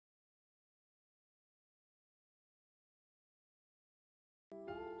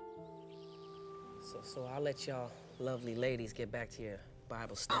So I'll let y'all lovely ladies get back to your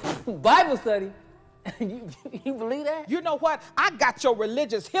Bible study. Bible study? you believe that? You know what? I got your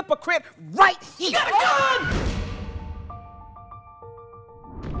religious hypocrite right here.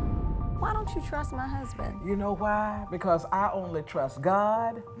 Why don't you trust my husband? You know why? Because I only trust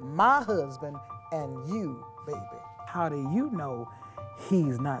God, my husband, and you, baby. How do you know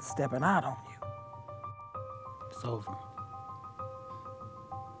he's not stepping out on you? It's over.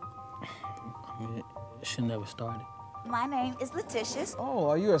 I mean, it should never started. My name is Letitious. Oh,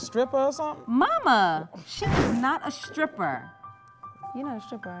 are you a stripper or something? Mama, she is not a stripper. You're not a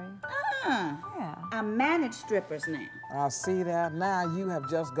stripper, are you? Yeah. I manage strippers now. I see that. Now you have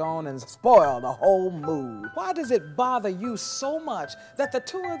just gone and spoiled the whole mood. Why does it bother you so much that the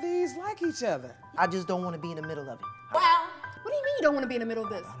two of these like each other? I just don't want to be in the middle of it. Well, what do you mean you don't want to be in the middle of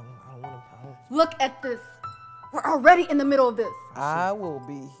this? I don't want to. Look at this. We're already in the middle of this. I will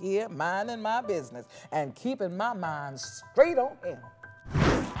be here minding my business and keeping my mind straight on him.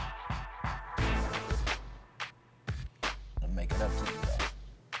 I'll make it up to you,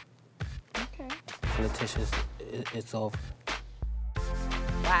 though. Okay. Letitious, it's over.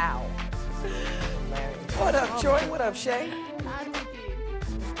 Wow. What up, Troy? What up, Shay?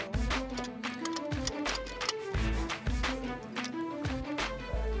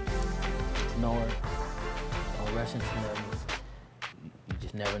 No rushing to nothing. You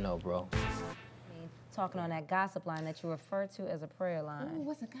just never know, bro. Talking on that gossip line that you refer to as a prayer line. Ooh,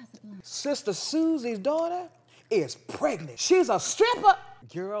 what's a gossip line? Sister Susie's daughter is pregnant. She's a stripper.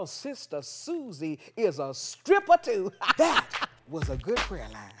 Girl, Sister Susie is a stripper too. That was a good prayer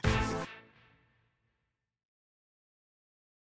line.